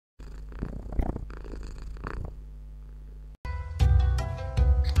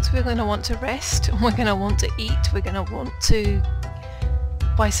So we're going to want to rest, and we're going to want to eat, we're going to want to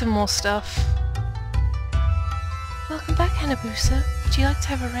buy some more stuff. Welcome back, Hanabusa. Would you like to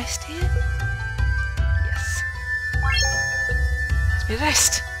have a rest here? Yes. Let's be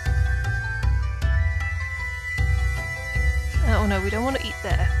rest. Oh no, we don't want to eat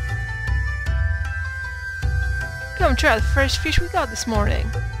there. Come try the fresh fish we got this morning.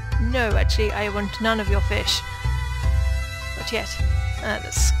 No, actually, I want none of your fish. Not yet.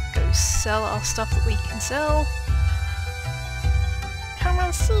 Let's go sell our stuff that we can sell. Come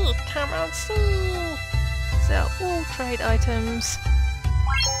and see! Come and see! Sell all trade items.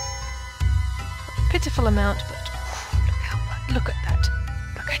 A pitiful amount, but look at that.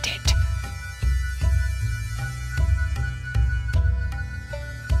 Look at it.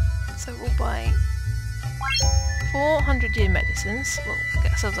 So we'll buy 400 year medicines. We'll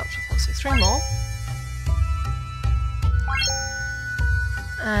get ourselves up to 4, so 3 more.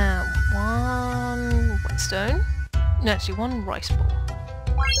 1 whetstone. No, actually 1 rice ball.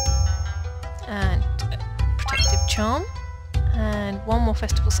 And protective charm. And 1 more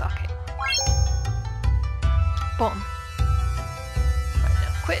festival sake. Bottom. Right,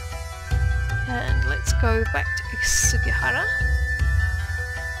 now quit. And let's go back to Isugihara.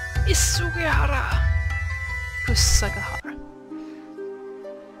 Isugihara! Kusagahara.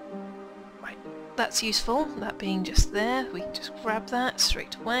 Right, that's useful, that being just there. We can just grab that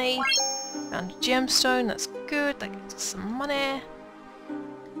straight away. Found a gemstone, that's good, that gets us some money.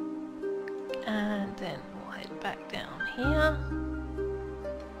 And then we'll head back down here.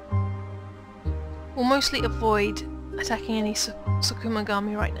 We'll mostly avoid attacking any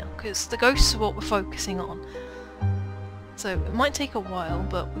Tsukumogami right now, because the ghosts are what we're focusing on. So it might take a while,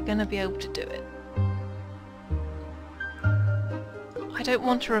 but we're going to be able to do it. I don't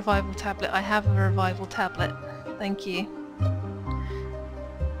want a revival tablet, I have a revival tablet. Thank you.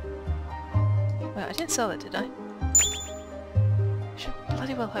 Wait, I didn't sell it, did I? Should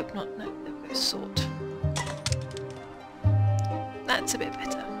bloody well hope not. No, there we go, sort. That's a bit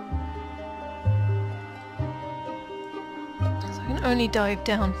better. So I can only dive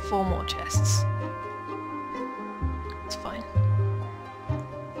down 4 more chests. That's fine.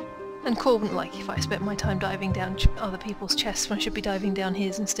 And Cor wouldn't like if I spent my time diving down other people's chests when I should be diving down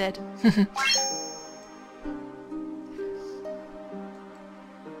his instead.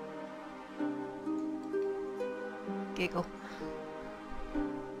 Giggle.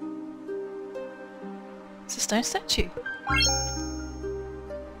 It's a stone statue. I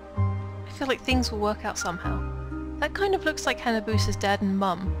feel like things will work out somehow. That kind of looks like Hanabusa's dad and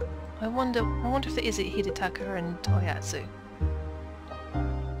mum. I wonder if it is Hidetaka and Oyatsu.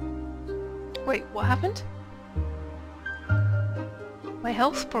 Wait, what happened? My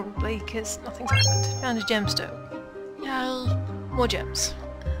health, probably, because nothing's happened. Found a gemstone. Yay! More gems.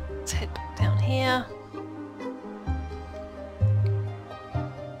 Let's head back down here.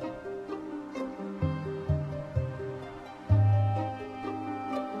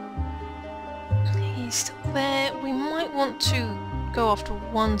 He's still there. We might want to go after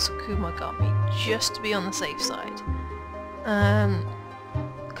 1 Tsukumogami, just to be on the safe side.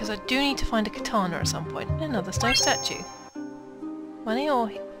 Because I do need to find a katana at some point. Another stone statue. Money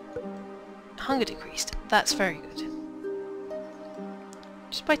or hunger decreased. That's very good.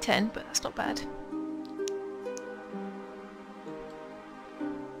 Just by 10, but that's not bad.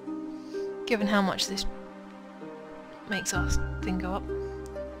 Given how much this makes our thing go up.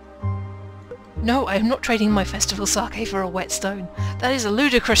 No, I am not trading my festival sake for a whetstone. That is a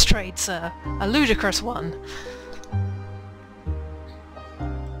ludicrous trade, sir. A ludicrous one.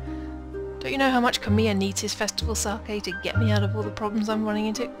 Don't you know how much Kamiya needs his festival sake to get me out of all the problems I'm running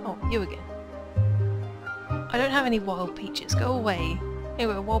into? Oh, you again. I don't have any wild peaches. Go away.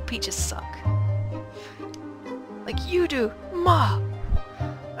 Anyway, wild peaches suck. Like you do! Ma!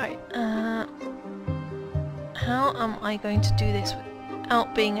 Alright, how am I going to do this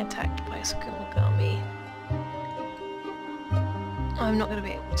without being attacked by a Tsukumogami? I'm not going to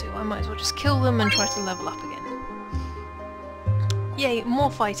be able to. I might as well just kill them and try to level up again. Yay, more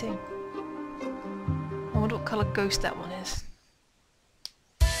fighting! I wonder what colour ghost that one is.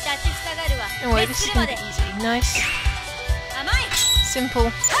 Anyway, this is going to be easy. Nice.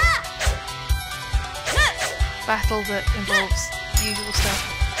 Simple. Battle that involves the usual stuff.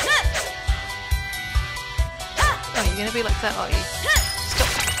 Oh, you're going to be like that, are you? Stop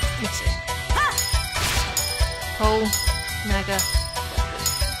missing. Pole, naga,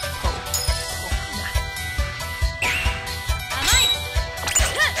 pole, nah.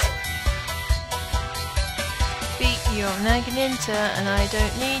 Beat your Naganinta, and I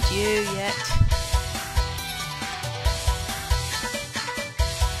don't need you yet.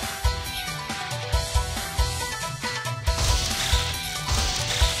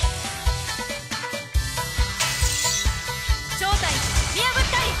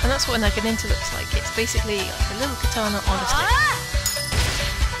 that's what a Naganinta looks like. It's basically like a little katana on a stick.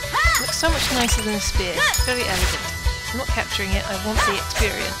 It looks so much nicer than a spear. It's very elegant. I'm not capturing it, I want the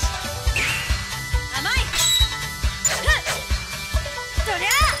experience.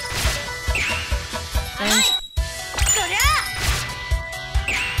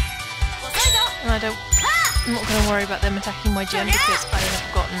 And I'm not going to worry about them attacking my gem because I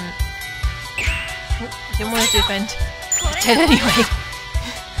have gotten... I didn't want to defend. It's dead anyway.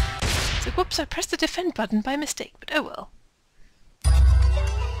 So whoops, I pressed the defend button by mistake, but oh well.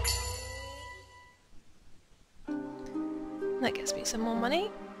 That gets me some more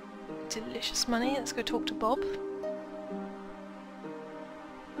money. Delicious money. Let's go talk to Bob.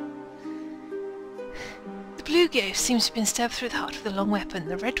 The blue ghost seems to have been stabbed through the heart with a long weapon.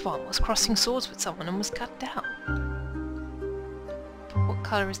 The red one was crossing swords with someone and was cut down. What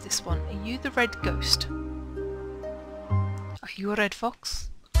colour is this one? Are you the red ghost? Are you a red fox?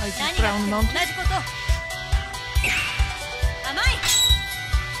 Are you brown mountain?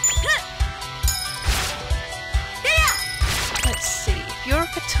 Let's see. If you're a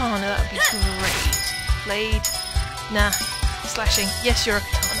katana, that would be great. Blade? Nah. Slashing. Yes, you're a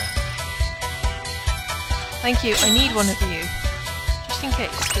katana. Thank you, I need one of you. Just in case,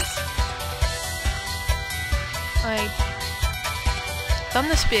 because I've done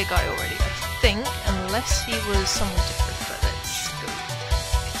the spear guy already, I think, unless he was someone different. But let's go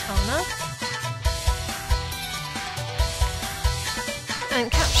katana.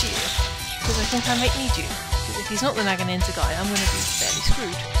 And capture you, because I think I might need you. Because if he's not the Naganinta guy, I'm going to be fairly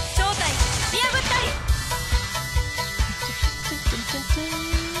screwed.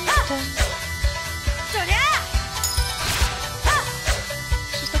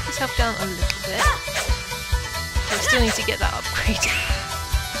 Just knock yourself down a little bit. So I still need to get that upgrade.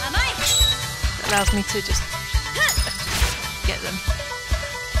 That allows me to just get them.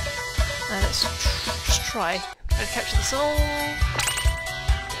 Let's just try to capture the soul.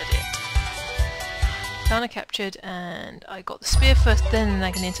 Did it. Katana captured, and I got the spear first, then the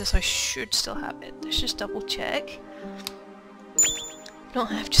Naganinta, so I should still have it. Let's just double check. Not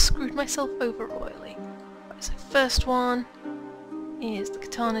have just screwed myself over royally. Right, so first one is the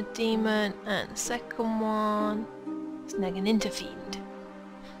Katana Demon, and the second one is Naganinta Fiend.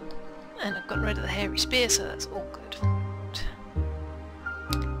 And I've got rid of the hairy spear, so that's all good.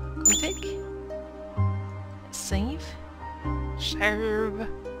 Config. Let's save. Save.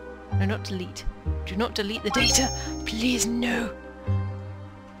 No, not delete. Do not delete the data. Please, no.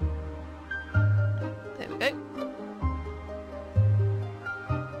 There we go.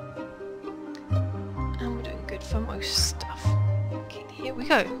 And we're doing good for most stuff. Okay, here we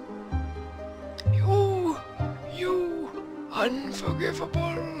go. You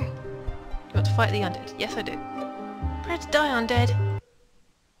unforgivable. You want to fight the undead? Yes, I do. Prepare to die, undead.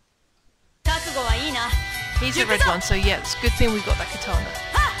 He's a red one, so yeah, it's a good thing we got that katana.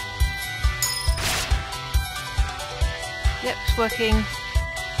 Yep, it's working.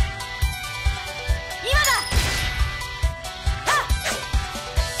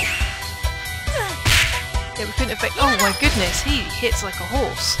 Yeah, we couldn't affect. Oh my goodness, he hits like a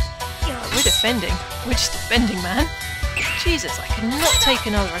horse. We're defending. We're just defending, man. Jesus, I cannot take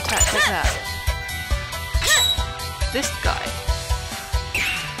another attack like that. This guy.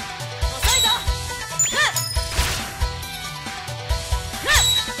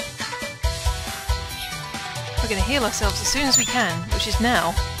 We're going to heal ourselves as soon as we can, which is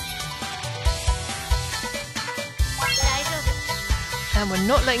now. And we're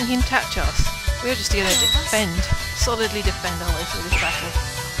not letting him touch us. We're just going to defend, solidly defend our way through this battle.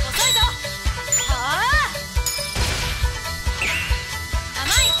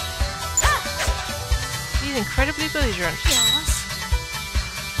 He's incredibly belligerent.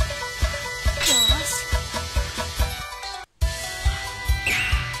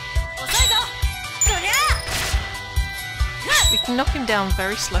 We can knock him down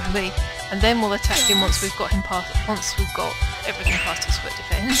very slowly, and then we'll attack him once we've got him past. Once we've got everything past his foot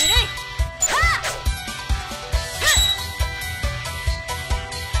defend.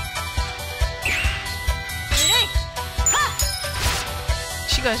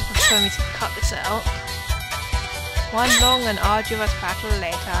 You guys prefer me to cut this out. One long and arduous battle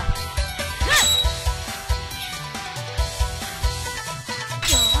later.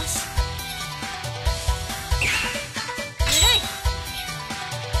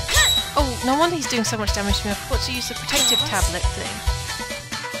 Oh, no wonder he's doing so much damage to me. I forgot to use the protective tablet thing.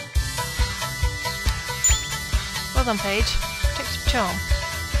 Well done, Paige. Protective charm.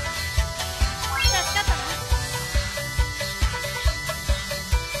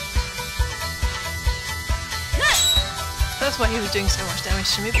 That's why he was doing so much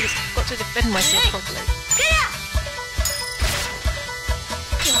damage to me, because I've got to defend myself properly.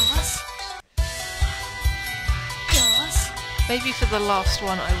 Maybe for the last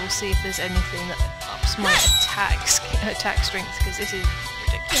one I will see if there's anything that ups my attack strength, because this is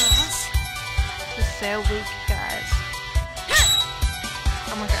ridiculous. This is so weak, guys.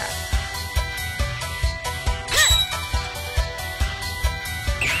 Oh my god.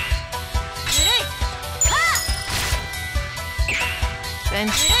 Then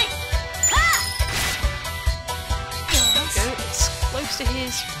there we go, it's close to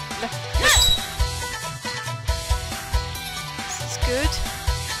his left foot. This is good.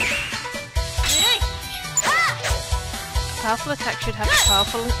 A powerful attack should have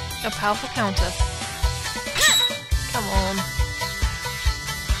a powerful counter. Come on.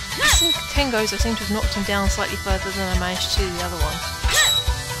 Tengo's I seem to have knocked him down slightly further than I managed to the other one.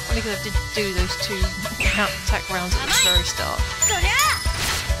 Only because I did do those 2 attack rounds at the very start.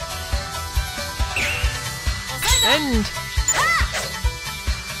 End!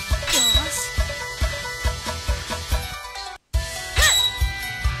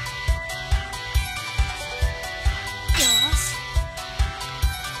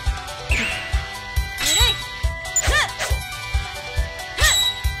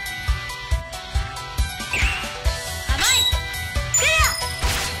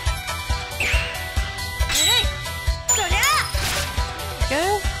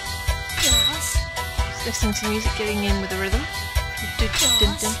 Listening to music, getting in with the rhythm.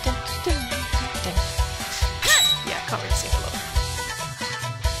 Yeah, I can't really sing along.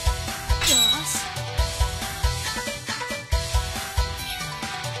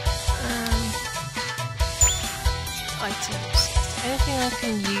 Items. Anything I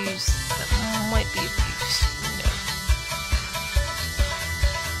can use that might be of use? No.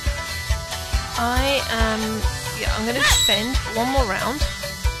 I'm going to defend for one more round.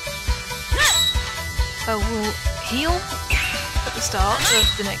 I will heal at the start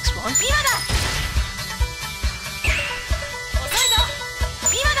of the next one.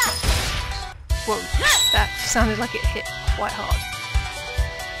 Whoa, that sounded like it hit quite hard.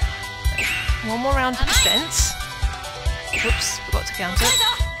 One more round of defense. Oops, forgot to counter.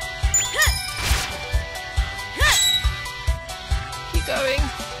 Keep going.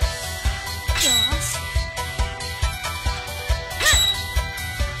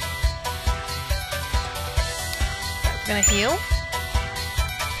 I'm going to heal.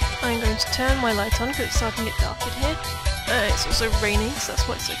 I'm going to turn my light on because it's starting to get dark in here. It's also raining, so that's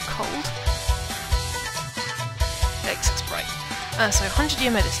why it's so cold. It's bright. So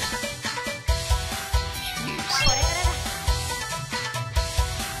 100-year medicine. Use.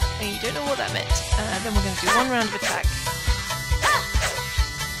 And you don't know what that meant. Then we're going to do 1 round of attack.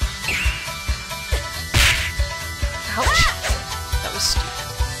 Ouch! That was stupid.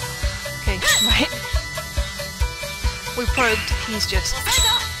 Okay, right. We probed, he's just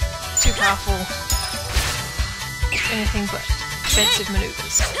too powerful. Anything but defensive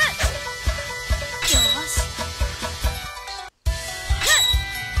maneuvers.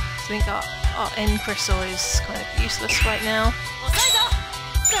 I think our end crystal is kind of useless right now.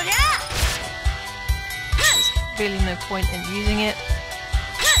 There's really no point in using it.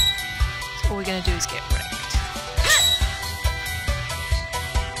 So all we're going to do is get wrecked.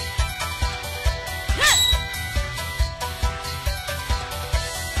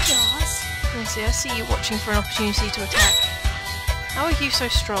 See, I see you watching for an opportunity to attack. How are you so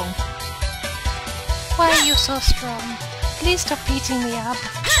strong? Why are you so strong? Please stop beating me up.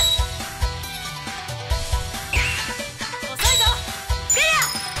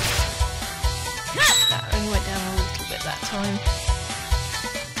 That only went down a little bit that time.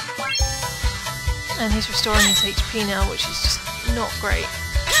 And he's restoring his HP now, which is just not great.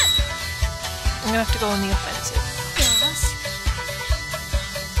 I'm gonna have to go on the offensive.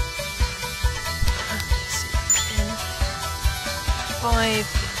 5,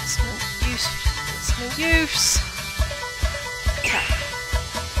 that's no use, that's no use. Attack.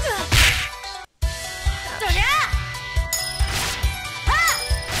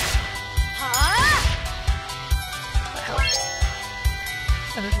 That helped.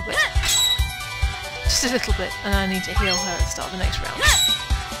 A little bit. Just a little bit, and I need to heal her at the start of the next round.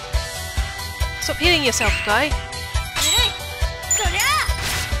 Stop healing yourself, guy.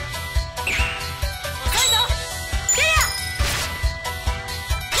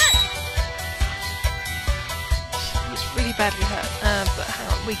 Badly hurt, but hang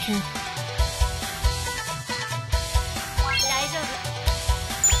on, we can...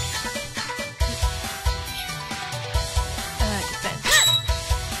 defend.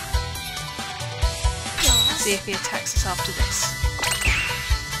 See, see if he attacks us after this.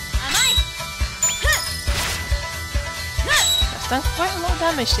 That's done quite a lot of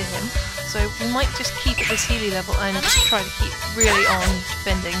damage to him, so we might just keep at this Healy level and just try to keep really on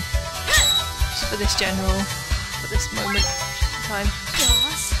defending. Just for this general, for this moment in time.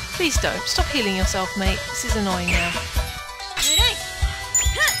 Please don't. Stop healing yourself, mate. This is annoying now.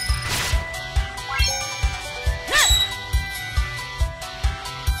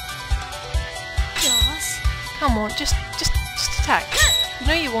 Come on, just attack. You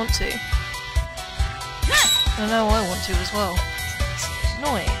know you want to. I know I want to as well. It's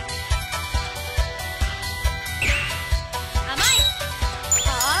annoying.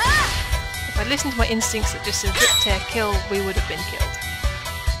 If I listened to my instincts that just said rip, tear, kill, we would have been killed.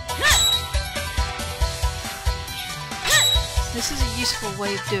 This is a useful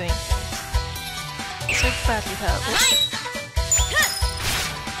way of doing things. So badly hurt.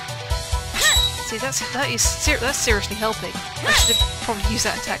 See, that's seriously helping. I should have probably used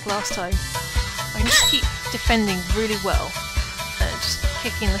that attack last time. I can just keep defending really well and just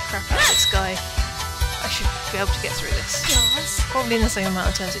kicking the crap out of this guy. I should be able to get through this. Probably in the same amount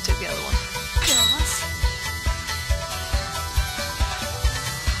of turns it took the other one.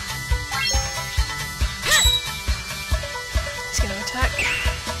 He's going to attack.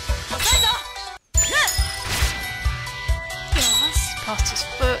 Past his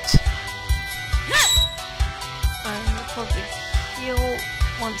foot. Probably heal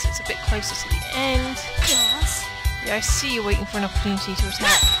once it's a bit closer to the end. Yeah, I see you waiting for an opportunity to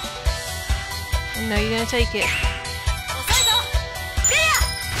attack. And no, you're going to take it.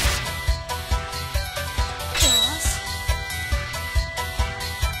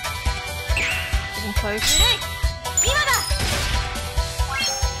 Getting close.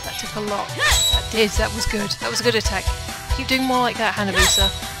 That took a lot. That did, that was good. That was a good attack. Keep doing more like that, Hanabusa.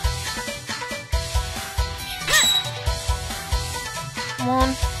 Come on.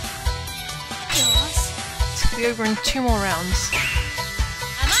 It's going to be over in 2 more rounds.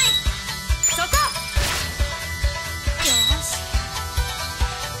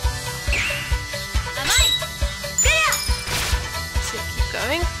 That's it, keep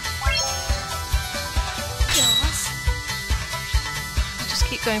going. I'll just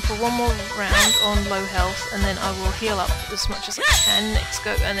keep going for 1 more round on low health, and then I will heal up as much as I can next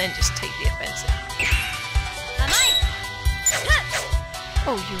go, and then just take the offensive.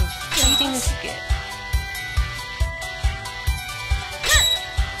 Oh, you were feeding to get.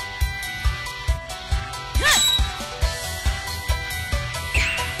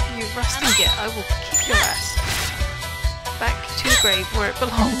 You rust and get, I will kick your ass. Back to the grave where it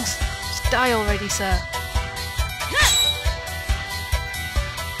belongs. Just die already, sir.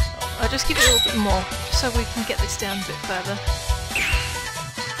 I'll just keep it a little bit more, just so we can get this down a bit further.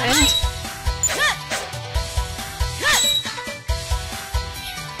 End.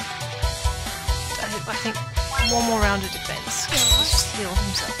 I think 1 more round of defense. Let's just heal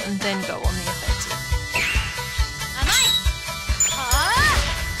himself and then go on the offensive.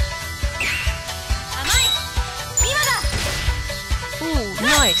 Ooh,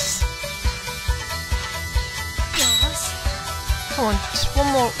 nice. Come on, just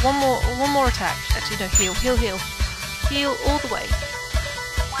one more attack. Actually, no, heal. Heal all the way.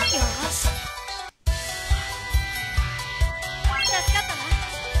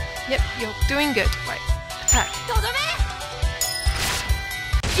 Yep, you're doing good. Right, attack.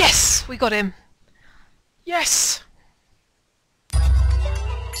 Yes! We got him! Yes!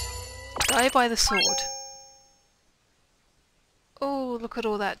 Die by the sword. Oh, look at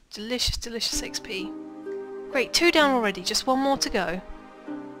all that delicious, delicious XP. Great, 2 down already, just 1 more to go.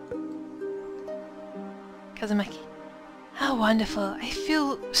 Kazumaki. How wonderful. I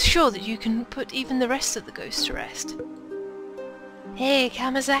feel sure that you can put even the rest of the ghosts to rest. Hey,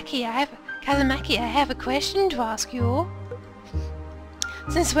 Kazumaki, I have a question to ask you.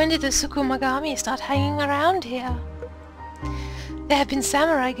 Since when did the Tsukumogami start hanging around here? There have been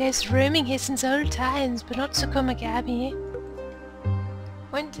samurai ghosts roaming here since old times, but not Tsukumogami.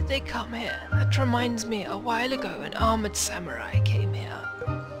 When did they come here? That reminds me, a while ago an armoured samurai came here.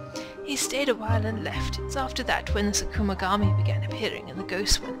 He stayed a while and left. It's after that when the Tsukumogami began appearing and the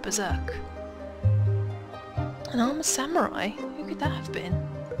ghosts went berserk. An armoured samurai? Who could that have been?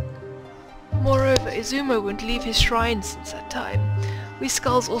 Moreover, Izumo wouldn't leave his shrine since that time. We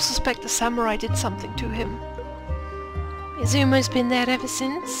skulls all suspect the samurai did something to him. Izumo's been there ever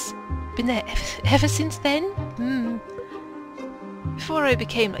since? Been there ever since then? Before I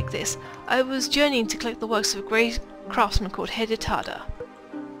became like this, I was journeying to collect the works of a great craftsman called Hidetada.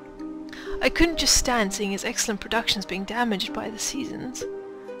 I couldn't just stand seeing his excellent productions being damaged by the seasons.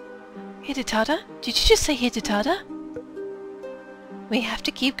 Hidetada? Did you just say Hidetada? We have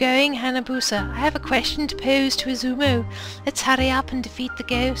to keep going, Hanabusa. I have a question to pose to Izumo. Let's hurry up and defeat the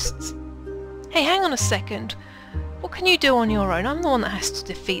ghosts. Hey, hang on a second. What can you do on your own? I'm the one that has to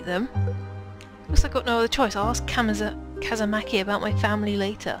defeat them. Looks like I've got no other choice. I'll ask Kazamaki about my family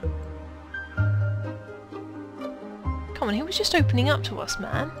later. Come on, he was just opening up to us,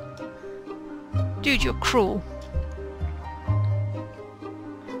 man. Dude, you're cruel.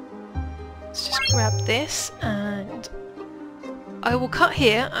 Let's just grab this and I will cut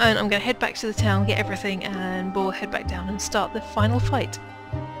here and I'm going to head back to the town, get everything, and we'll head back down and start the final fight.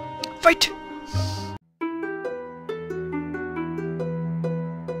 Fight!